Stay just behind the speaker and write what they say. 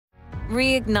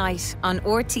Reignite on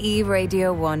RTE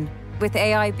Radio 1. With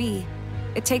AIB,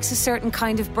 it takes a certain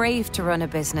kind of brave to run a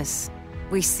business.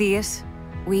 We see it,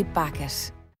 we back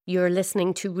it. You're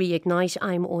listening to Reignite.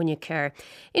 I'm Anya Kerr.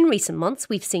 In recent months,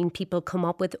 we've seen people come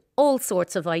up with all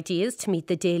sorts of ideas to meet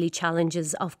the daily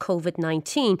challenges of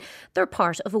COVID-19. They're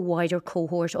part of a wider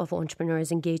cohort of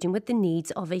entrepreneurs engaging with the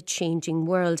needs of a changing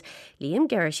world. Liam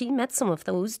Geraghty met some of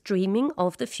those dreaming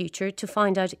of the future to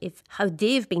find out how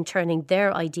they've been turning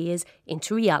their ideas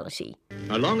into reality.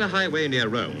 Along a highway near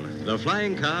Rome, the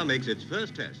flying car makes its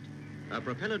first test. A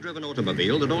propeller-driven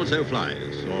automobile that also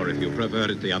flies, or if you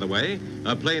prefer it the other way,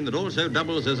 a plane that also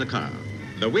doubles as a car.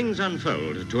 The wings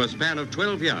unfold to a span of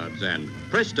 12 yards and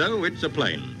presto, it's a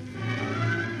plane.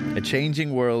 A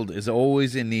changing world is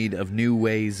always in need of new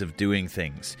ways of doing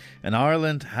things, and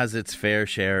Ireland has its fair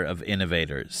share of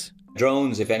innovators.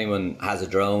 Drones, if anyone has a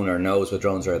drone or knows what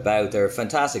drones are about, they're a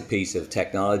fantastic piece of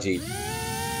technology.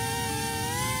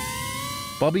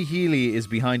 Bobby Healy is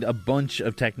behind a bunch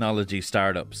of technology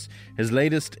startups. His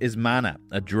latest is Mana,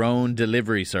 a drone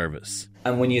delivery service.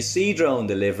 And when you see drone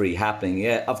delivery happening,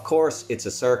 yeah, of course it's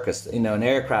a circus. You know, an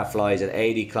aircraft flies at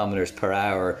 80 kilometres per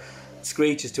hour,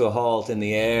 screeches to a halt in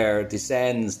the air,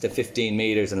 descends to 15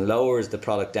 metres and lowers the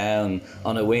product down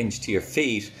on a winch to your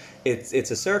feet. It's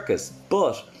a circus,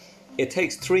 but it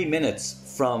takes 3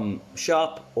 minutes from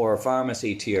shop or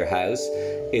pharmacy to your house.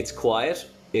 It's quiet.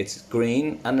 It's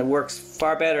green and it works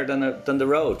far better than the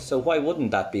road. So why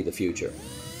wouldn't that be the future?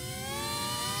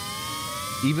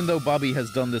 Even though Bobby has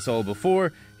done this all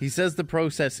before, he says the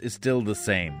process is still the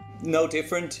same. No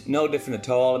different at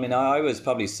all. I mean, I was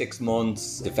probably 6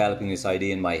 months developing this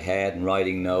idea in my head and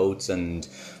writing notes and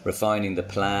refining the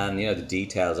plan, the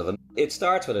details of it. It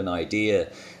starts with an idea,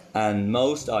 and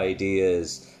most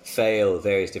ideas fail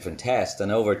various different tests,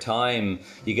 and over time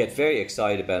you get very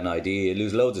excited about an idea, you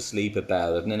lose loads of sleep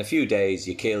about it, and in a few days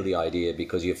you kill the idea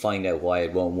because you find out why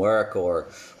it won't work or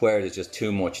where there's just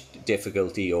too much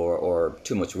difficulty or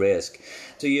too much risk.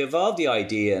 So you evolve the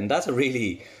idea, and that's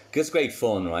it's great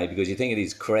fun, right? Because you think of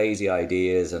these crazy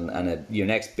ideas and your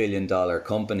next $1 billion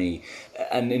company,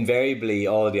 and invariably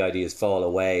all of the ideas fall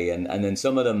away, and then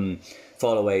some of them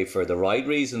fall away for the right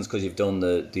reasons because you've done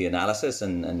the analysis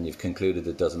and you've concluded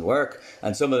it doesn't work.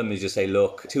 And some of them you just say,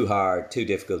 look, too hard, too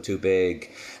difficult, too big.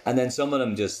 And then some of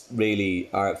them just really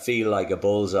feel like a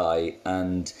bullseye.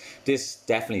 And this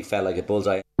definitely felt like a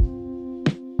bullseye.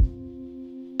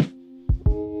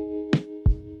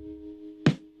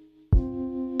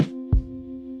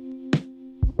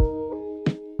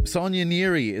 Sonia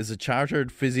Neary is a chartered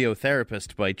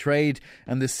physiotherapist by trade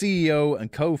and the CEO and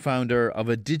co-founder of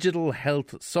a digital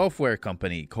health software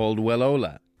company called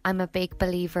Wellola. I'm a big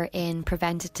believer in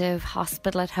preventative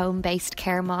hospital-at-home based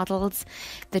care models.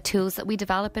 The tools that we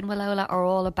develop in Wellola are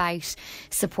all about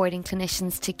supporting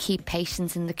clinicians to keep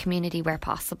patients in the community where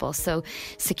possible. So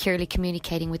securely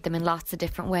communicating with them in lots of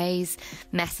different ways,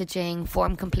 messaging,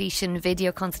 form completion,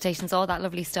 video consultations, all that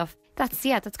lovely stuff.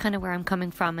 That's kind of where I'm coming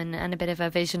from and a bit of a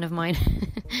vision of mine.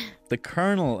 The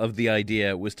kernel of the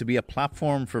idea was to be a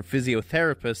platform for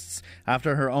physiotherapists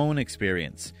after her own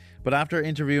experience. But after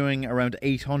interviewing around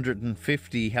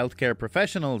 850 healthcare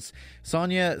professionals,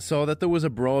 Sonia saw that there was a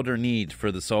broader need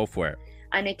for the software.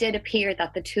 And it did appear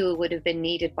that the tool would have been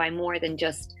needed by more than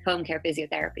just home care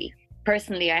physiotherapy.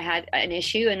 Personally, I had an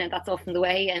issue, and that's often the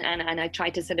way, and I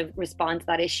tried to sort of respond to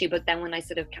that issue. But then when I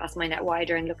sort of cast my net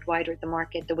wider and looked wider at the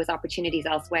market, there was opportunities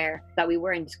elsewhere that we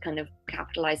weren't kind of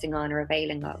capitalising on or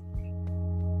availing of.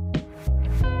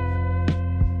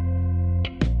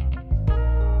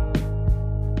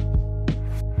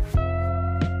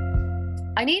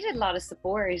 I needed a lot of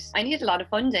support. I needed a lot of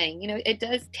funding. It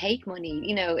does take money.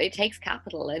 It takes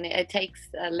capital, and it takes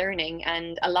learning,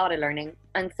 and a lot of learning.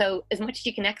 And so as much as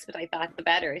you can expedite that, the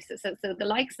better. So the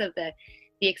likes of the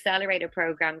accelerator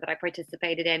program that I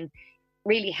participated in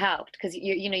really helped, because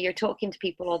you're talking to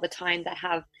people all the time that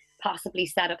have possibly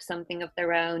set up something of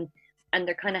their own, and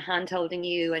they're kind of hand-holding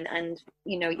you, and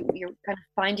you're kind of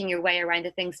finding your way around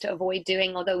the things to avoid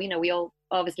doing, although, we all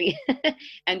obviously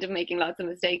end up making lots of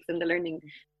mistakes in the learning.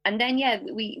 And then,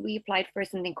 we applied for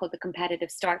something called the Competitive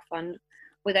Start Fund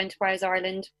with Enterprise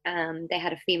Ireland. They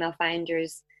had a female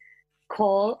founders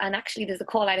call, and actually there's a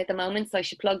call out at the moment, so I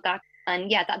should plug that. And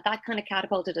that kind of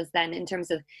catapulted us then in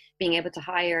terms of being able to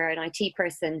hire an IT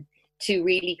person to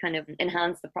really kind of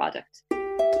enhance the product.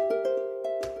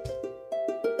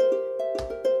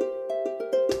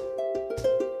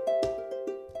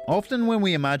 Often when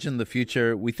we imagine the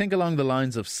future, we think along the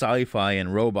lines of sci-fi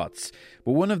and robots.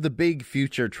 But one of the big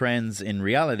future trends in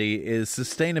reality is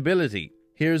sustainability.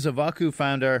 Here's Avaku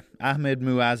founder Ahmed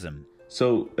Muazzam.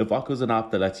 So Ivocco is an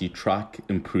app that lets you track,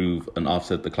 improve and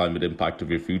offset the climate impact of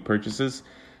your food purchases.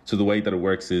 So the way that it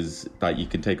works is that you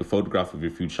can take a photograph of your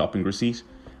food shopping receipt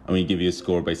and we give you a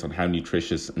score based on how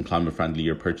nutritious and climate friendly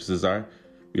your purchases are.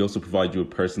 We also provide you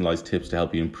with personalised tips to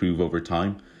help you improve over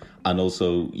time. And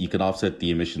also you can offset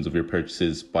the emissions of your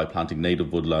purchases by planting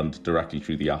native woodland directly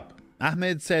through the app.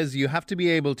 Ahmed says you have to be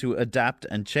able to adapt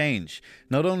and change,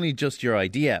 not only just your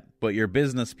idea, but your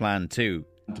business plan too.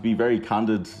 To be very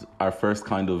candid, our first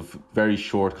kind of very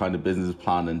short kind of business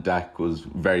plan and deck was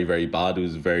very, very bad. It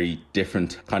was a very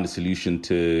different kind of solution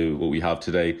to what we have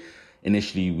today.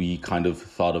 Initially, we kind of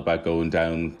thought about going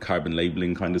down carbon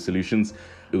labelling kind of solutions.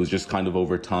 It was just kind of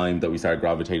over time that we started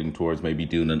gravitating towards maybe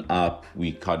doing an app.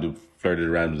 We kind of flirted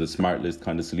around with a smart list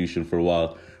kind of solution for a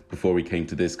while before we came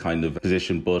to this kind of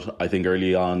position. But I think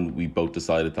early on, we both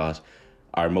decided that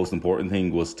our most important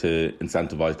thing was to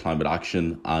incentivise climate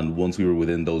action. And once we were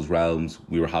within those realms,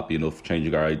 we were happy enough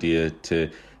changing our idea to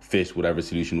fit whatever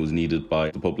solution was needed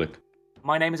by the public.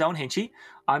 My name is Owen Hinchy.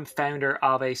 I'm founder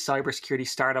of a cybersecurity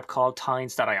startup called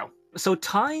Tines.io. So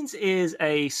Tines is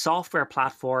a software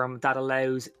platform that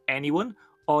allows anyone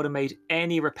automate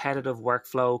any repetitive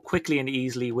workflow quickly and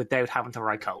easily without having to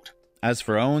write code. As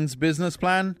for Owen's business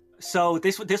plan? So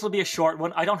this will be a short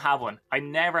one. I don't have one. I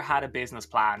never had a business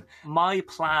plan. My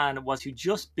plan was to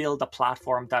just build a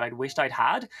platform that I'd wished I'd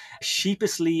had,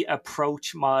 sheepishly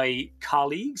approach my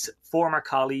colleagues, former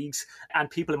colleagues, and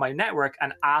people in my network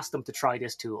and ask them to try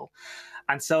this tool.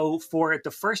 And so for the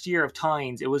first year of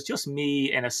Tines, it was just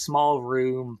me in a small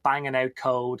room, banging out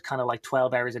code, kind of like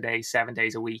 12 hours a day, 7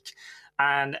 days a week.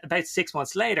 And about 6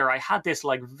 months later, I had this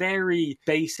like very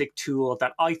basic tool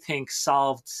that I think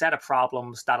solved a set of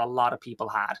problems that a lot of people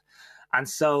had. And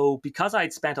so because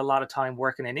I'd spent a lot of time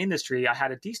working in industry, I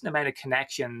had a decent amount of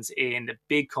connections in the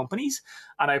big companies.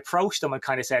 And I approached them and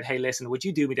kind of said, hey, listen, would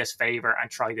you do me this favor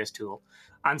and try this tool?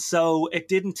 And so it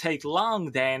didn't take long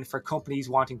then for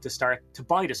companies wanting to start to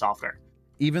buy the software.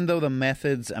 Even though the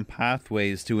methods and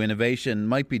pathways to innovation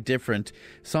might be different,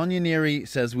 Sonia Neary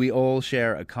says we all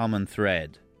share a common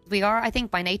thread. We are, I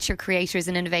think, by nature creators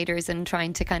and innovators and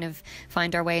trying to kind of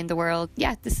find our way in the world.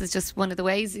 Yeah, this is just one of the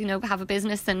ways, have a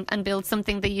business and build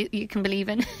something that you can believe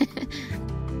in.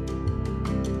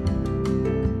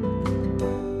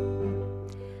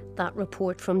 That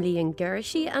report from Liam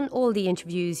Gershi and all the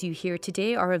interviews you hear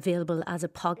today are available as a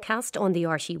podcast on the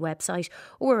RTÉ website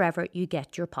or wherever you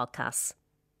get your podcasts.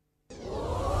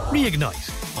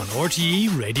 Reignite on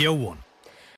RTÉ Radio 1.